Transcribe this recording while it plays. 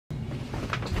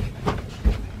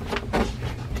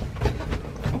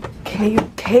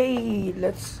Okay,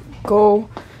 let's go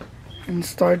and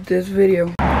start this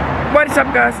video. What is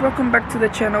up, guys? Welcome back to the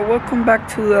channel, welcome back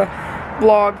to the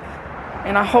vlog,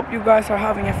 and I hope you guys are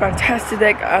having a fantastic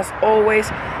day as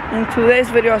always. In today's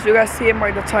video, as you guys see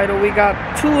by the title, we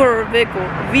got two of our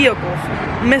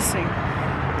vehicles missing.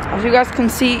 As you guys can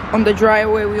see on the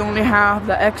driveway, we only have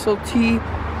the XLT,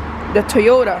 the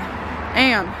Toyota,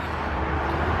 and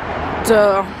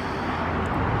the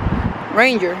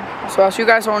Ranger. So as you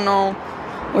guys all know,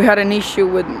 we had an issue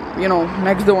with,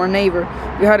 next door neighbor.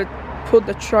 We had to put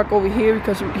the truck over here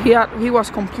because he was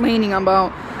complaining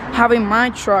about having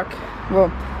my truck, well,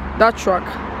 that truck,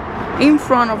 in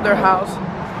front of their house.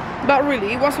 Not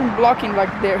really, it wasn't blocking like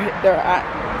their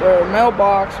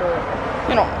mailbox or,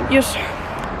 just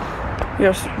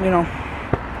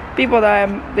people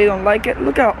that they don't like it.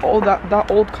 Look at all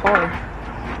that old car.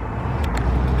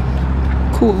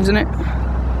 Cool, isn't it?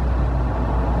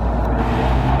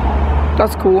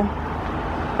 That's cool.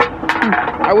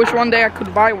 I wish one day I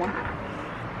could buy one,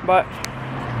 but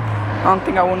I don't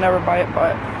think I will never buy it.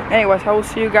 But anyways, I will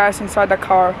see you guys inside the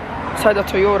car, inside the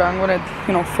Toyota. I'm gonna,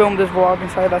 film this vlog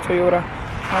inside the Toyota.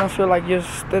 I don't feel like just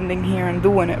standing here and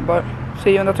doing it, but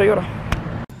see you in the Toyota.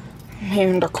 I'm here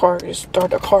in the car. Just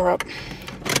start the car up.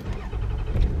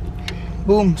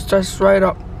 Boom, starts right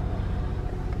up.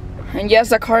 And yes,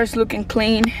 the car is looking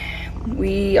clean.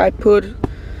 I put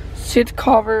seat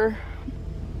cover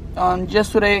on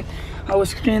yesterday. I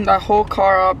was cleaning that whole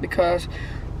car up because,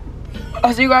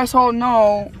 as you guys all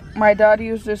know, my dad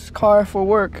used this car for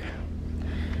work,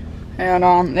 and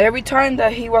every time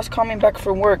that he was coming back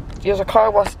from work, the car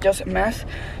was just a mess.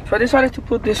 So I decided to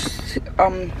put this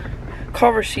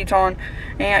cover seat on,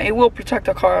 and it will protect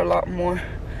the car a lot more.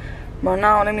 But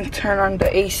now let me turn on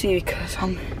the AC because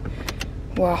I'm,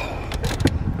 wow,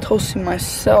 toasting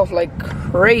myself like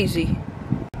crazy.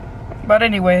 But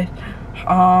anyway,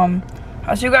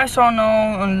 as you guys all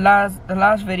know, in the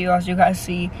last video, as you guys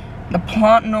see, the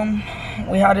Platinum,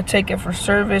 we had to take it for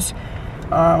service.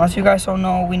 As you guys all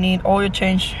know, we need oil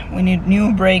change, we need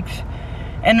new brakes,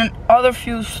 and then other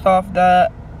few stuff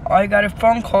that I got a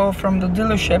phone call from the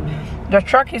dealership. The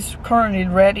truck is currently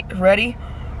ready.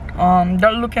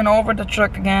 They're looking over the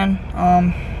truck again,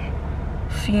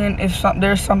 seeing if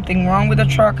there's something wrong with the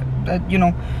truck. That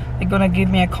they're gonna give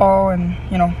me a call and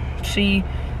see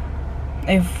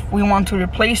if we want to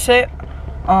replace it.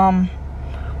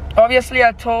 Obviously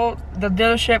I told the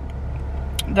dealership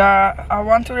that I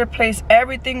want to replace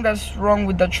everything that's wrong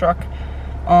with the truck.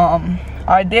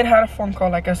 I did have a phone call,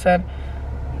 like I said.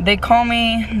 They called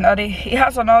me that he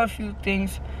has another few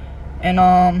things, and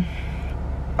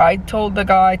I told the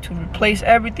guy to replace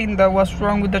everything that was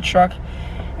wrong with the truck.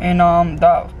 And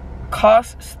the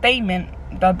cost statement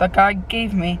that the guy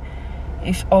gave me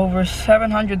is over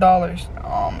 $700.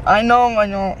 I know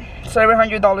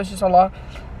 $700 is a lot.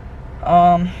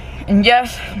 And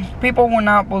yes, people will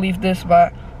not believe this,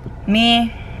 but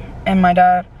me and my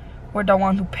dad were the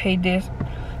one who paid this.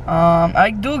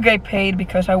 I do get paid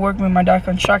because I work with my dad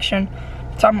construction.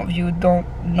 Some of you don't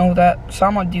know that,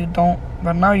 some of you don't,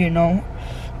 but now you know.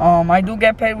 I do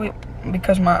get paid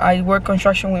because I work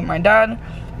construction with my dad.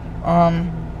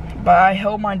 But I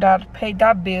helped my dad pay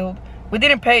that bill. We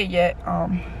didn't pay it yet,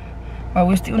 but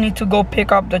we still need to go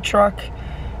pick up the truck.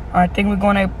 I think we're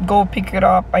gonna go pick it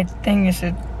up. I think it's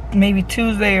maybe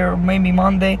Tuesday or maybe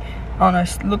Monday. I don't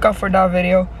know, look out for that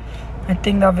video. I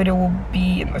think that video will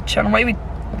be in the channel, maybe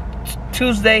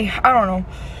Tuesday, I don't know.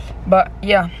 But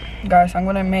yeah, guys, I'm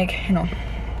gonna make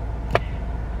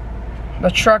the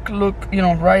truck look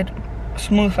right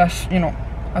smooth as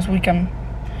we can.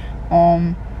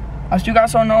 As you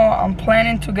guys all know, I'm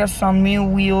planning to get some new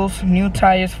wheels, new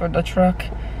tires for the truck.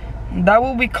 That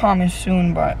will be coming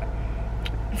soon, but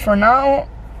for now,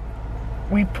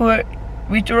 we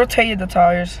rotated the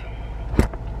tires.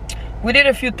 We did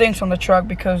a few things on the truck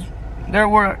because there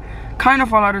were kind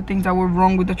of a lot of things that were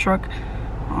wrong with the truck.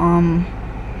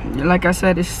 Like I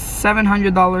said, it's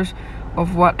 $700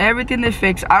 of everything they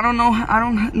fixed. I don't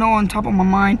know on top of my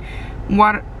mind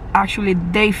what actually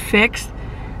they fixed.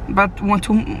 But when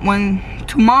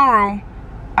tomorrow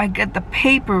I get the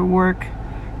paperwork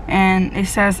and it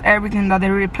says everything that they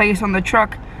replaced on the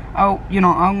truck, I'm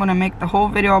gonna make the whole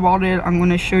video about it. I'm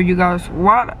gonna show you guys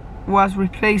what was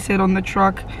replaced on the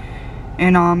truck,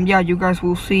 and yeah, you guys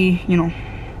will see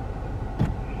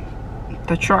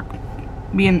the truck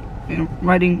being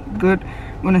riding good.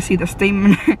 I'm gonna see the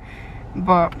statement.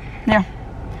 But yeah,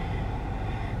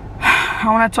 I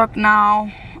want to talk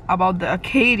now about the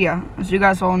Acadia. As you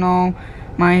guys all know,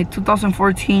 my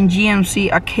 2014 GMC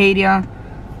Acadia.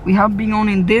 We have been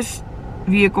owning this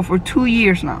vehicle for 2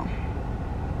 years now.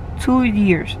 2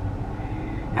 years.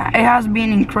 It has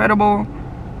been incredible.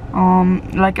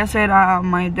 Like I said,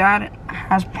 my dad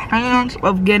has plans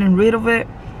of getting rid of it.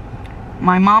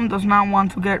 My mom does not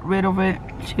want to get rid of it.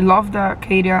 She loves the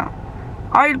Acadia.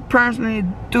 I personally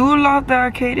do love the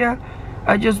Acadia.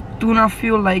 I just do not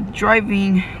feel like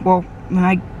driving. Well, when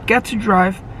I get to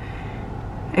drive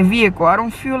a vehicle, I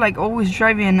don't feel like always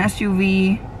driving an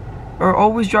SUV or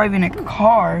always driving a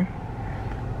car.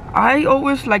 I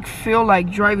always like feel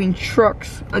like driving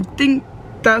trucks. I think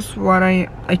that's what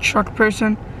a truck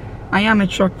person. I am a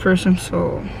truck person,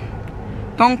 so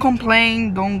don't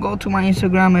complain. Don't go to my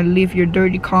Instagram and leave your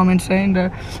dirty comments saying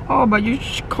that, oh, but your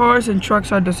cars and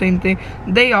trucks are the same thing.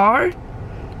 They are,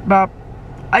 but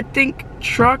I think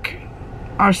trucks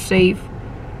are safe.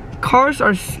 Cars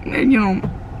are, you know,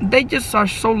 they just are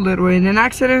so little. In an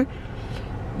accident,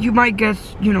 you might get,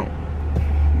 you know,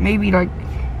 maybe like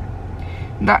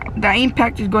the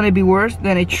impact is gonna be worse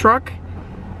than a truck.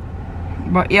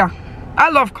 But yeah, I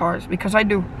love cars because I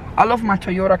do. I love my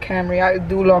Toyota Camry. I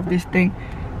do love this thing.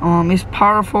 It's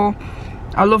powerful.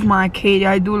 I love my Acadia.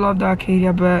 I do love the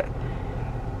Acadia, but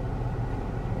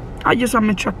I'm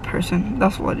a truck person.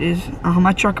 That's what it is. I'm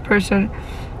a truck person.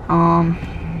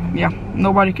 Yeah,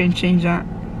 nobody can change that.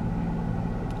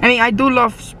 I mean, I do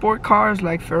love sport cars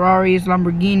like Ferraris,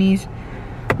 Lamborghinis.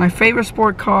 My favorite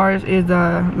sport cars is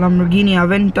the Lamborghini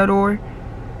Aventador,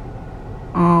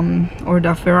 or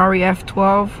the Ferrari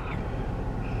F12,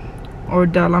 or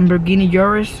the Lamborghini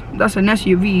Urus. That's an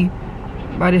SUV,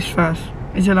 but it's fast.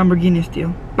 It's a Lamborghini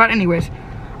still. But anyways,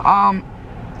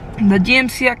 the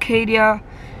GMC Acadia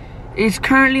is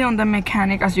currently on the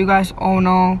mechanic, as you guys all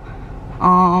know.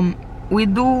 We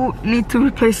do need to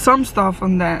replace some stuff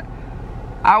on that.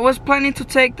 I was planning to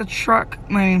take the truck,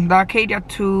 the Acadia,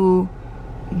 to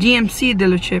GMC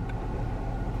dealership.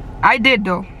 I did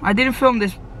though. I didn't film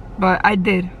this, but I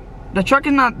did. The truck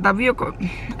is not the vehicle.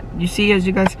 You see, as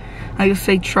you guys, I just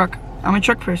say truck. I'm a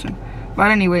truck person. But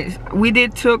anyways, we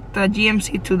did took the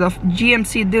GMC to the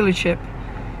GMC dealership.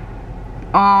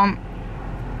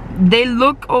 They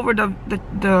looked over the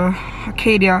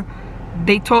Acadia.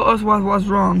 They told us what was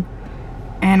wrong,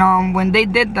 and when they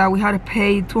did that, we had to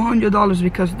pay $200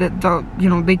 because you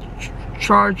know, they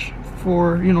charge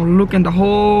for, you know, looking the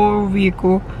whole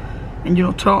vehicle and, you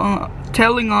know,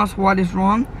 telling us what is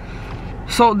wrong.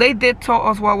 So they did tell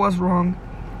us what was wrong.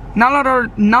 Not a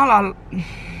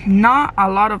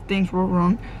lot of things were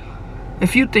wrong. A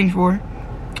few things were.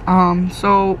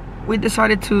 So we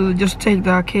decided to just take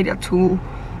the Acadia to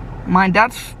my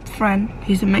dad's friend.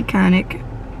 He's a mechanic.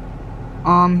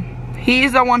 He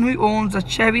is the one who owns the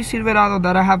Chevy Silverado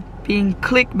that I have been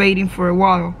clickbaiting for a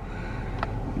while.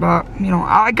 But, you know,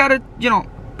 I gotta, you know,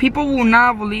 people will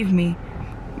not believe me,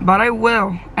 but I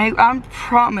will. I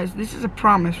promise. This is a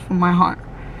promise from my heart.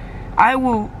 I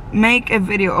will make a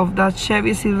video of that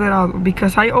Chevy Silverado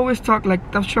because I always talk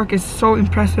like that truck is so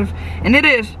impressive, and it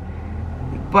is.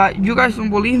 But you guys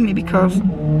don't believe me because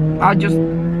I just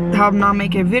have not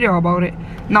made a video about it.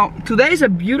 Now, today is a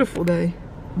beautiful day,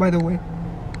 by the way.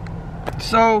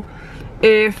 So,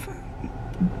 if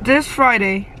this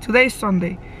Friday, today's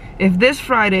Sunday, if this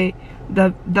Friday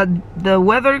the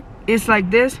weather is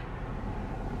like this,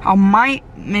 I might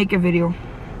make a video.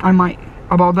 I might,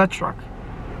 about that truck.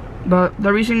 But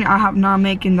the reason I have not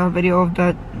making the video of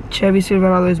that Chevy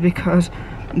Silverado is because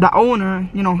the owner,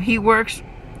 you know, he works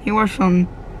on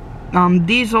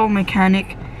diesel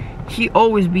mechanic. He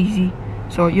always busy,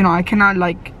 so, you know, I cannot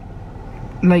like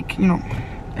you know,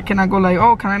 I cannot go like,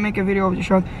 oh, can I make a video of the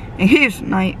truck, and he's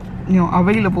not, you know,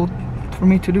 available for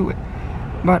me to do it.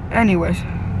 But anyways,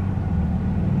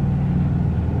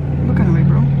 look at me,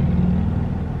 bro.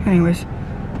 Anyways,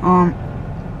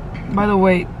 by the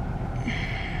way,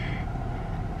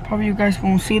 probably you guys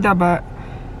won't see that, but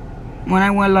when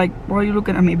I went like, why are you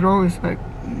looking at me, bro? It's like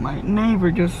my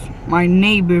neighbor,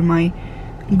 my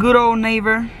good old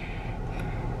neighbor,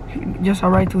 just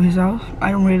arrived to his house.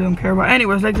 I don't care. But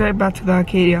anyways, let's get back to the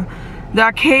Acadia. The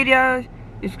Acadia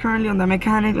is currently on the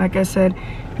mechanic. Like I said,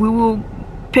 we will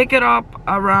pick it up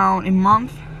around a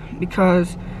month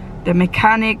because the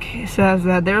mechanic says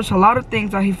that there's a lot of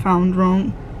things that he found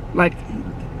wrong, like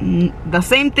the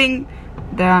same thing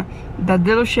that the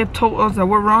dealership told us that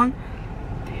were wrong.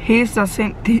 He's the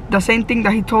same thing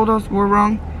that he told us were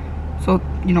wrong. So,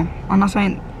 you know, I'm not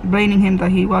saying blaming him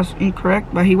that he was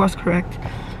incorrect, but he was correct.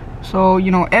 So, you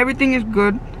know, everything is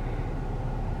good.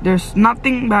 There's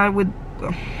nothing bad with,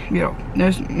 you know,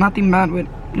 there's nothing bad with,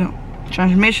 you know,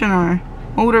 transmission or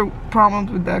motor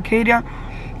problems with the Acadia.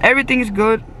 Everything is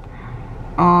good.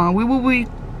 We will be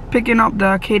picking up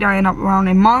the Acadia in around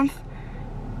a month.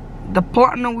 the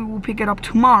Platinum, we will pick it up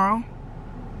tomorrow.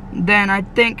 Then I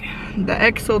think the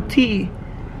XLT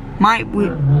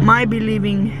might be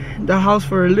leaving the house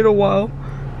for a little while,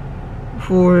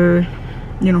 for,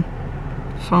 you know,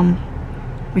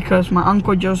 because my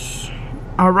uncle just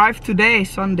arrived today,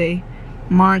 Sunday,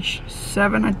 March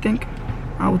 7, I think.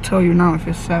 I will tell you now if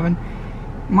it's 7.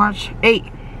 March 8.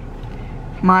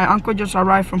 My uncle just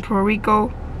arrived from Puerto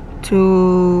Rico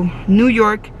to New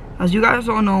York. As you guys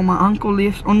all know, my uncle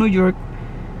lives on New York,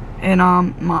 and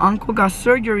my uncle got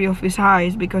surgery of his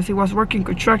eyes because he was working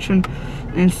construction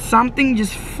and something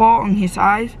just fall on his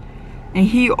eyes, and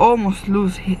he almost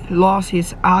lost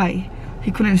his eye.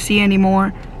 He couldn't see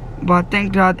anymore, but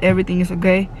thank God everything is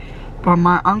okay. But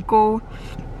my uncle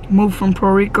moved from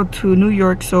Puerto Rico to New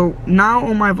York, so now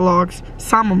on my vlogs,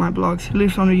 some of my vlogs, he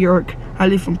lives on New York. I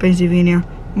live from Pennsylvania,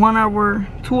 1 hour,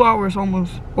 2 hours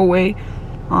almost away.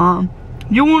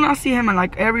 You will not see him in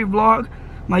like every vlog,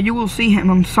 but you will see him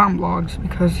on some vlogs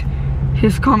because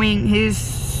he's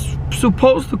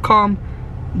supposed to come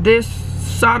this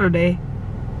Saturday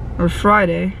or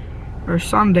Friday or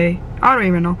Sunday, I don't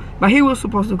even know, but he was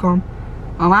supposed to come.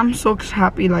 I'm so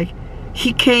happy, like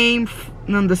he came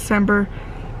in December.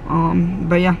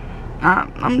 But yeah,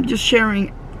 I'm just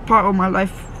sharing part of my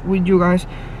life with you guys.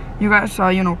 You guys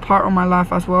are, you know, part of my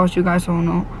life as well. As you guys all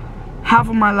know, half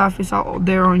of my life is out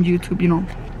there on YouTube, you know.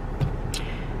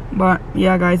 But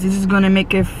yeah, guys, this is gonna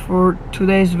make it for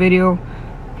today's video.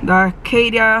 The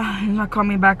Acadia is not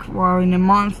coming back for in a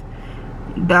month.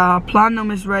 The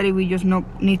Platinum is ready, we just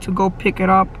need to go pick it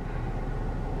up.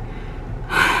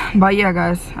 But yeah,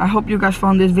 guys, I hope you guys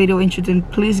found this video interesting.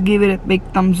 Please give it a big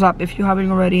thumbs up if you haven't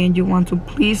already, and you want to,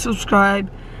 please subscribe.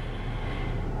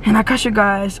 And I'll catch you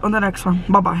guys on the next one.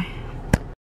 Bye bye.